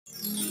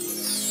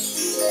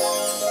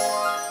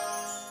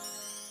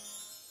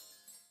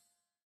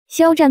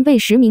肖战被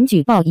实名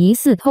举报疑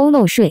似偷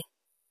漏税，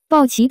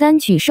曝其单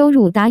曲收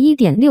入达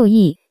 1.6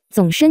 亿，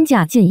总身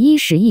价近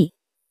10亿。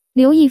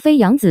刘亦菲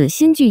杨紫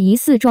新剧疑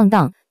似撞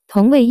档，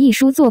同为艺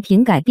术作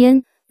品改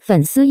编，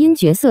粉丝因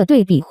角色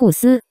对比互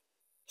撕。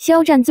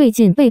肖战最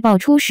近被爆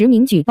出实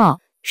名举报，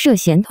涉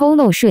嫌偷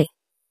漏税。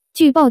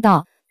据报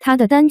道，他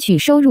的单曲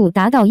收入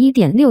达到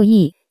 1.6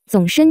 亿，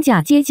总身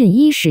价接近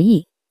10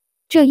亿。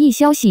这一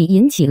消息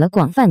引起了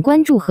广泛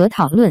关注和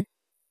讨论。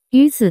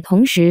与此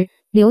同时，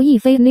刘亦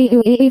菲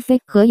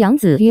和杨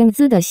紫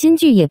的新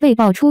剧也被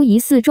爆出疑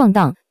似撞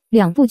档，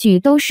两部剧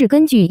都是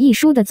根据一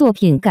书的作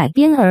品改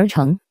编而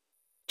成。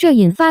这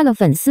引发了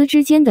粉丝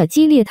之间的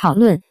激烈讨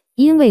论，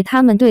因为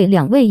他们对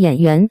两位演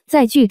员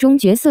在剧中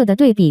角色的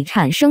对比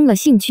产生了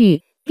兴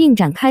趣，并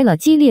展开了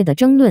激烈的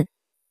争论。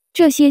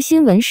这些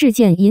新闻事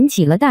件引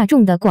起了大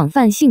众的广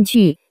泛兴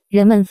趣，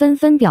人们纷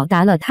纷表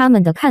达了他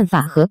们的看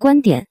法和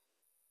观点。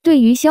对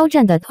于肖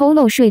战的偷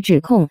漏税指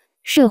控，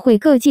社会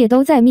各界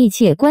都在密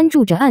切关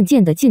注着案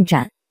件的进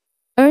展，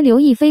而刘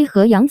亦菲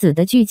和杨紫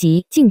的剧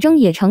集竞争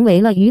也成为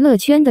了娱乐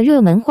圈的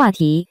热门话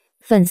题。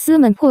粉丝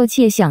们迫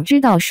切想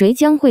知道谁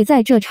将会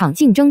在这场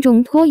竞争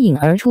中脱颖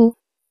而出。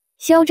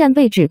肖战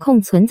被指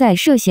控存在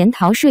涉嫌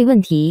逃税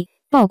问题，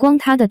曝光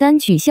他的单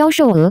曲销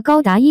售额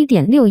高达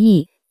 1.6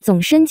 亿，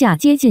总身价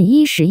接近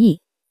10亿。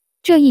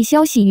这一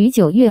消息于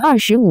9月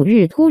25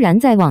日突然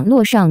在网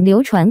络上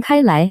流传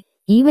开来，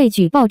一位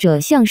举报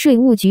者向税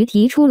务局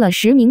提出了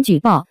实名举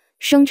报，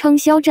声称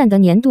肖战的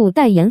年度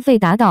代言费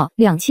达到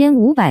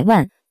2500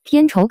万，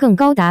片酬更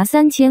高达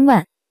3000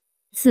万。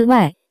此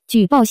外，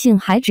举报信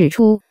还指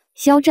出，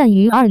肖战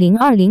于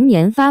2020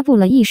年发布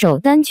了一首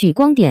单曲《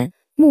光点》，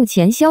目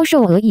前销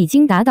售额已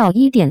经达到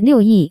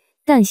 1.6 亿，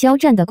但肖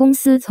战的公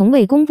司从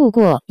未公布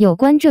过有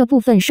关这部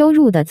分收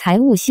入的财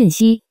务信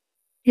息。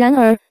然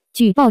而，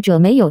举报者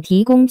没有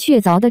提供确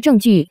凿的证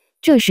据，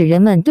这使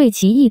人们对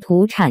其意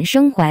图产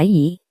生怀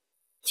疑。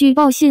举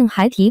报信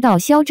还提到，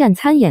肖战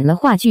参演了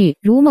话剧《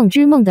如梦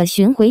之梦》的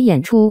巡回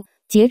演出，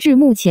截至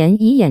目前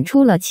已演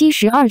出了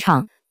72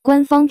场，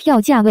官方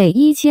票价为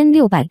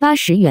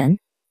1680元。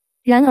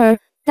然而，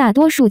大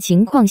多数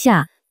情况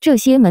下，这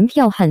些门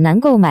票很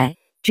难购买，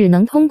只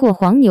能通过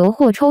黄牛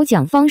或抽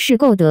奖方式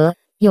购得，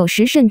有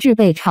时甚至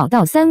被炒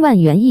到3万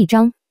元一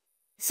张。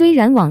虽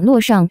然网络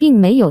上并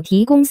没有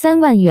提供3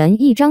万元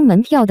一张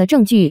门票的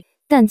证据，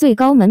但最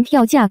高门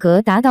票价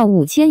格达到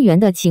5000元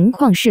的情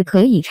况是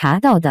可以查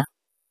到的。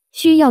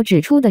需要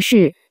指出的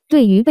是，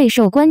对于备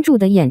受关注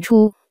的演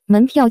出，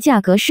门票价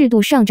格适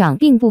度上涨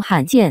并不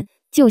罕见，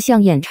就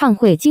像演唱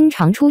会经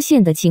常出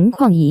现的情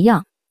况一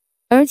样。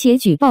而且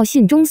举报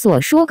信中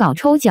所说搞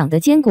抽奖的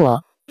坚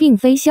果，并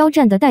非肖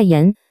战的代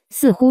言，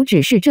似乎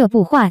只是这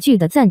部话剧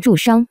的赞助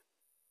商。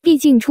毕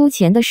竟出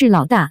钱的是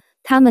老大，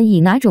他们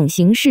以哪种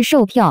形式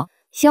售票，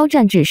肖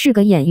战只是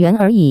个演员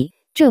而已，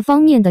这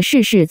方面的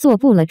事是做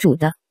不了主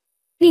的。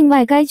另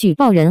外，该举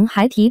报人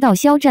还提到，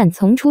肖战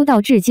从出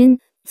道至今，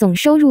总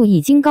收入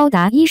已经高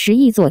达10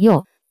亿左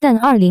右，但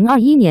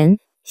2021年，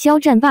肖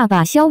战爸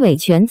爸肖伟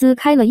全资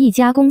开了一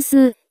家公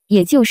司，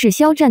也就是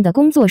肖战的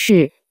工作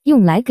室，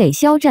用来给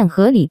肖战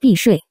合理避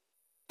税。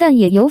但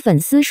也有粉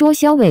丝说，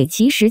肖伟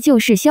其实就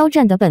是肖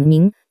战的本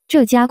名，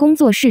这家工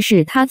作室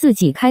是他自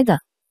己开的。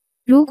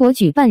如果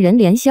举办人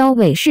连肖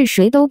伟是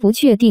谁都不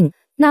确定，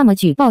那么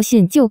举报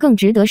信就更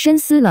值得深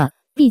思了，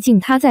毕竟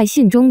他在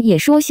信中也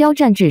说肖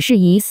战只是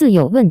疑似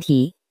有问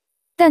题。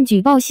但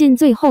举报信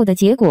最后的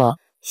结果，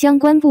相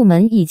关部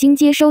门已经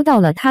接收到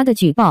了他的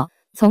举报，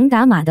从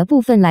打码的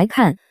部分来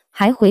看，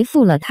还回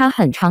复了他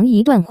很长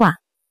一段话。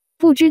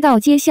不知道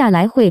接下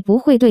来会不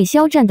会对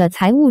肖战的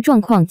财务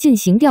状况进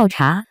行调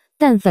查，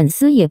但粉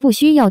丝也不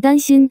需要担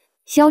心，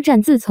肖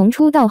战自从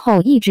出道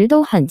后一直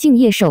都很敬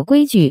业守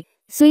规矩，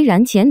虽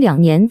然前2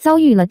年遭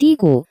遇了低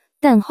谷，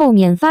但后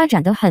面发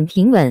展得很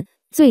平稳，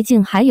最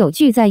近还有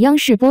剧在央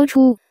视播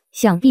出，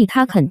想必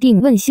他肯定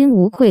问心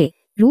无愧，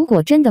如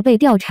果真的被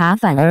调查，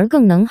反而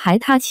更能还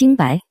他清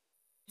白。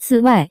此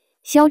外，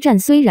肖战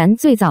虽然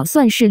最早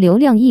算是流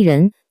量艺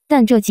人，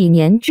但这几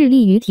年致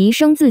力于提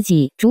升自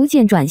己，逐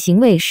渐转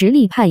型为实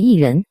力派艺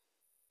人。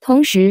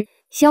同时，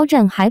肖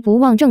战还不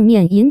忘正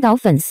面引导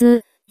粉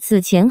丝，此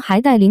前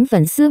还带领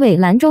粉丝为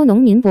兰州农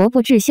民伯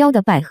伯滞销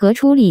的百合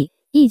出力，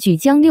一举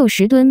将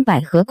60吨百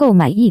合购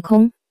买一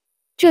空。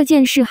这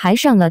件事还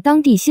上了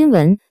当地新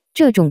闻，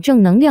这种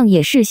正能量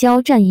也是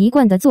肖战一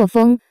贯的作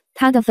风，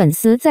他的粉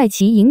丝在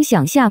其影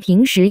响下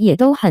平时也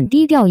都很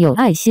低调有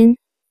爱心。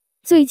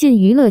最近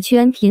娱乐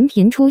圈频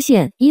频出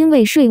现因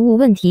为税务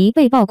问题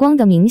被曝光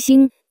的明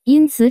星，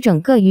因此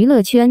整个娱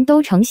乐圈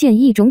都呈现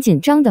一种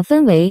紧张的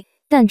氛围，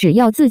但只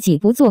要自己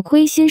不做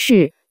亏心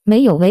事，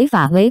没有违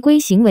法违规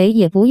行为，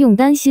也不用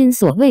担心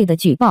所谓的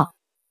举报。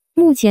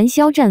目前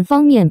肖战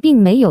方面并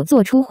没有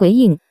做出回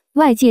应，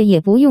外界也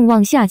不用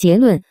妄下结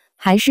论，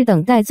还是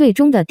等待最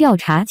终的调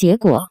查结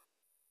果。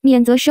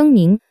免责声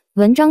明：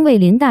文章为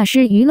林大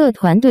师娱乐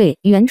团队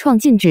原创，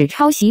禁止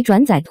抄袭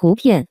转载图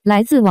片，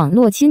来自网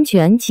络侵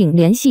权，请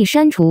联系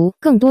删除。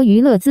更多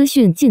娱乐资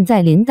讯尽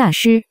在林大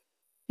师。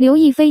刘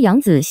亦菲杨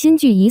紫新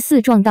剧疑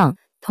似撞档，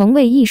同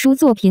为艺术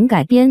作品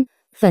改编，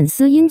粉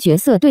丝因角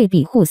色对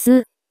比互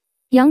撕。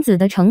杨紫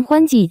的承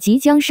欢记即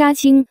将杀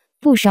青，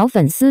不少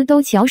粉丝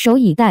都翘首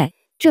以待。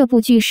这部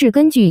剧是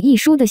根据一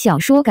书的小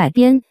说改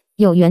编，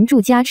有原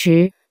著加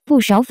持，不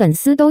少粉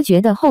丝都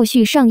觉得后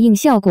续上映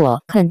效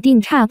果肯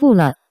定差不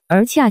了。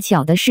而恰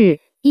巧的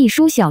是，一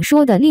书小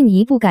说的另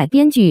一部改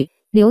编剧，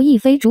刘亦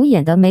菲主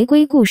演的《玫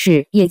瑰故事》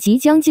也即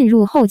将进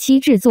入后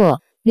期制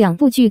作，两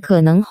部剧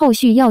可能后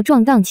续要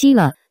撞档期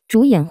了。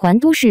主演还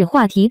都是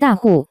话题大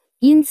户，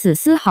因此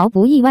丝毫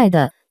不意外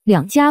的，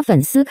两家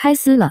粉丝开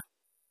撕了。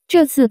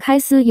这次开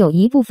撕有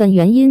一部分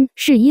原因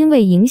是因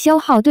为营销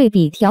号对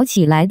比挑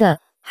起来的，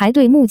还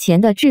对目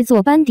前的制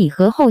作班底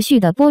和后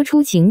续的播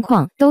出情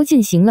况都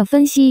进行了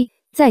分析。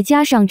再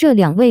加上这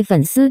两位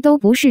粉丝都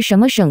不是什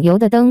么省油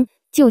的灯，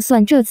就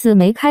算这次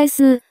没开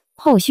撕，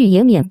后续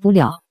也免不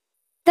了。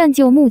但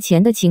就目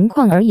前的情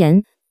况而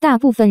言，大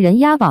部分人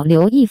押宝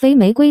刘亦菲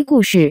玫瑰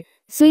故事。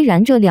虽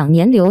然这2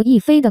年刘亦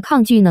菲的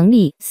抗拒能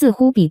力似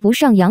乎比不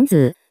上杨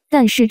紫，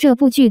但是这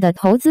部剧的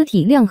投资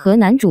体量和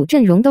男主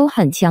阵容都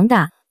很强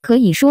大，可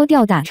以说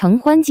吊打承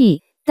欢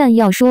记。但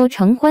要说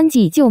承欢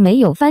记就没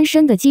有翻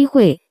身的机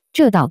会，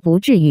这倒不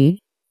至于。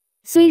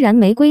虽然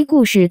玫瑰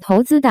故事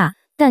投资大，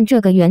但这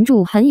个原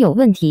著很有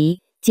问题。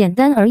简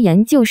单而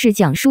言，就是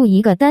讲述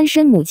一个单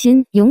身母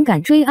亲勇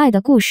敢追爱的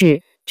故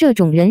事。这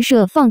种人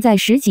设放在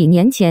10几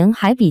年前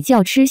还比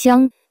较吃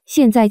香，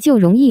现在就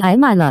容易挨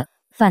骂了。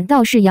反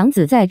倒是杨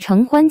紫在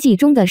承欢记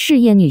中的事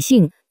业女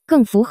性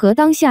更符合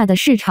当下的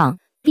市场，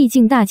毕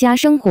竟大家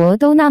生活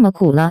都那么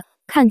苦了，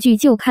看剧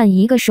就看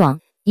一个爽，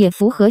也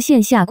符合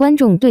线下观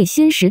众对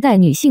新时代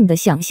女性的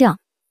想象。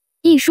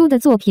一书的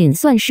作品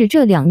算是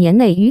这2年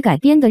内与改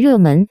编的热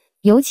门，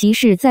尤其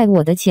是在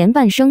我的前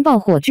半生爆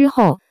火之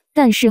后，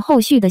但是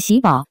后续的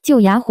喜宝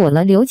就哑火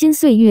了。流金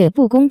岁月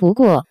不攻不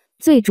过，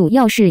最主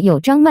要是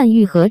有张曼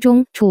玉和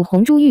钟楚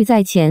红珠玉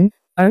在前。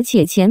而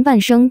且前半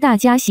生大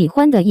家喜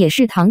欢的也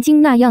是唐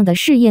晶那样的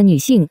事业女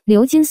性，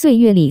流金岁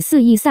月里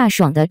肆意飒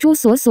爽的朱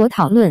锁锁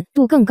讨论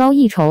度更高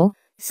一筹，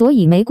所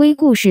以玫瑰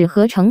故事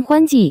和承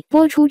欢记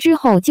播出之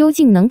后究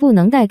竟能不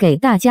能带给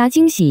大家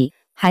惊喜，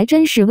还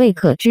真是未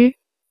可知。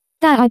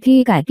大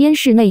IP 改编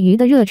是内娱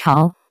的热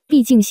潮，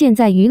毕竟现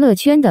在娱乐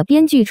圈的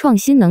编剧创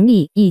新能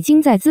力已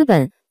经在资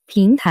本、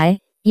平台、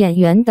演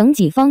员等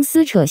几方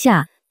撕扯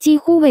下几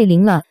乎为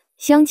零了，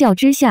相较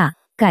之下，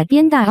改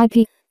编大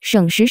IP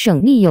省时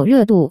省力有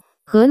热度，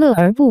何乐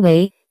而不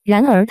为？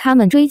然而他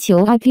们追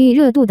求 IP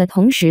热度的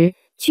同时，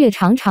却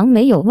常常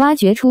没有挖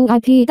掘出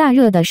IP 大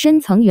热的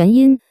深层原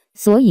因，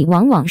所以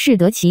往往适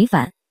得其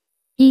反。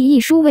以一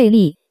书为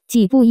例，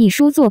几部一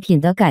书作品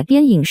的改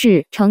编影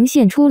视呈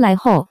现出来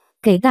后，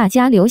给大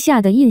家留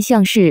下的印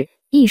象是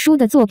一书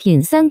的作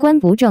品三观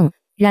不正。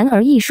然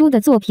而一书的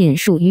作品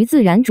属于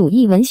自然主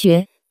义文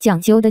学，讲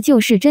究的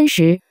就是真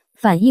实，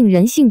反映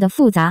人性的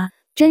复杂。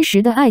真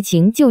实的爱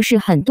情就是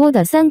很多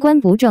的三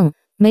观不正，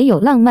没有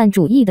浪漫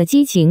主义的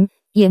激情，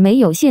也没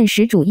有现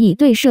实主义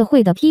对社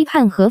会的批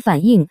判和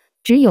反应，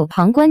只有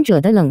旁观者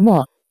的冷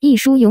漠。一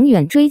书永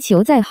远追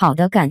求再好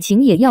的感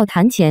情也要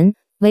谈钱，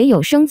唯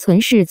有生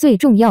存是最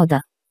重要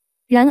的。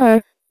然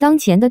而，当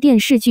前的电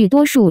视剧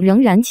多数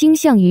仍然倾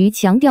向于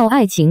强调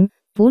爱情，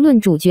不论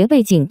主角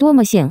背景多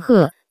么显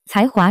赫，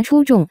才华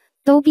出众，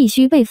都必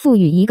须被赋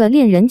予一个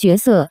恋人角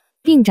色，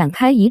并展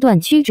开一段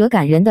曲折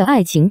感人的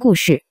爱情故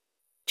事。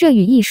这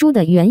与一书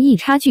的原意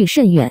差距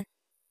甚远，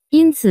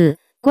因此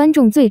观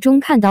众最终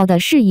看到的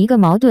是一个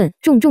矛盾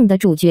重重的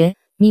主角，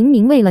明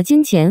明为了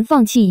金钱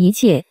放弃一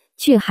切，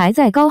却还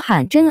在高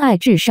喊真爱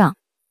至上。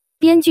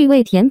编剧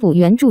为填补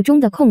原著中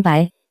的空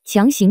白，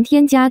强行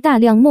添加大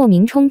量莫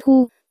名冲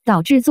突，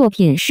导致作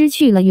品失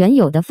去了原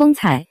有的风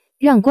采，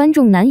让观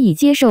众难以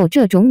接受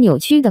这种扭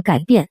曲的改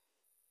变。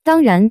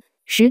当然，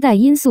时代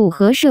因素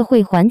和社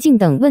会环境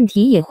等问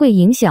题也会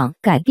影响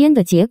改编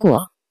的结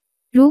果。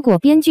如果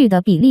编剧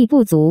的比例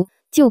不足，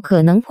就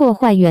可能破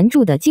坏原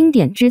著的经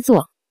典之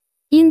作。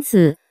因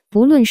此，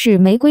不论是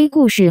玫瑰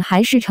故事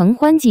还是承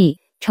欢记，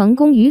成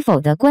功与否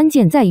的关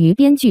键在于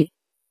编剧，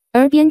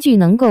而编剧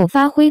能够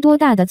发挥多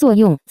大的作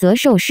用，则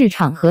受市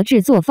场和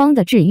制作方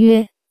的制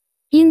约。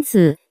因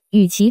此，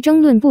与其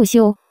争论不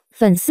休，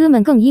粉丝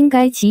们更应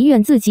该祈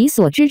愿自己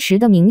所支持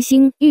的明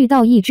星遇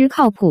到一支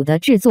靠谱的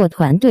制作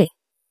团队。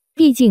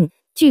毕竟，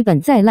剧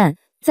本再烂，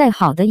再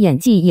好的演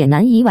技也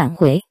难以挽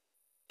回。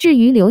至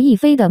于刘亦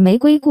菲的玫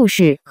瑰故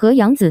事和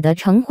杨紫的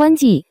承欢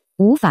记，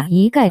无法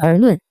一概而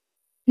论，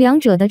两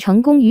者的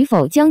成功与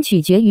否将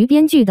取决于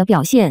编剧的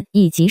表现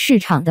以及市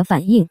场的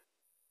反应，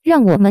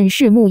让我们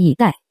拭目以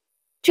待。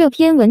这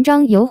篇文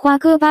章由花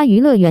哥巴娱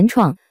乐原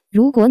创，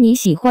如果你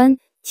喜欢，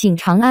请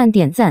长按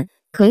点赞，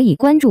可以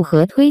关注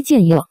和推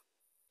荐哟。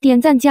点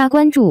赞加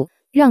关注，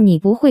让你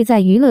不会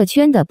在娱乐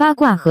圈的八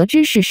卦和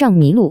知识上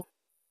迷路。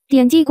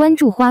点击关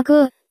注花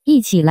哥，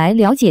一起来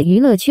了解娱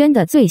乐圈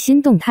的最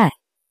新动态。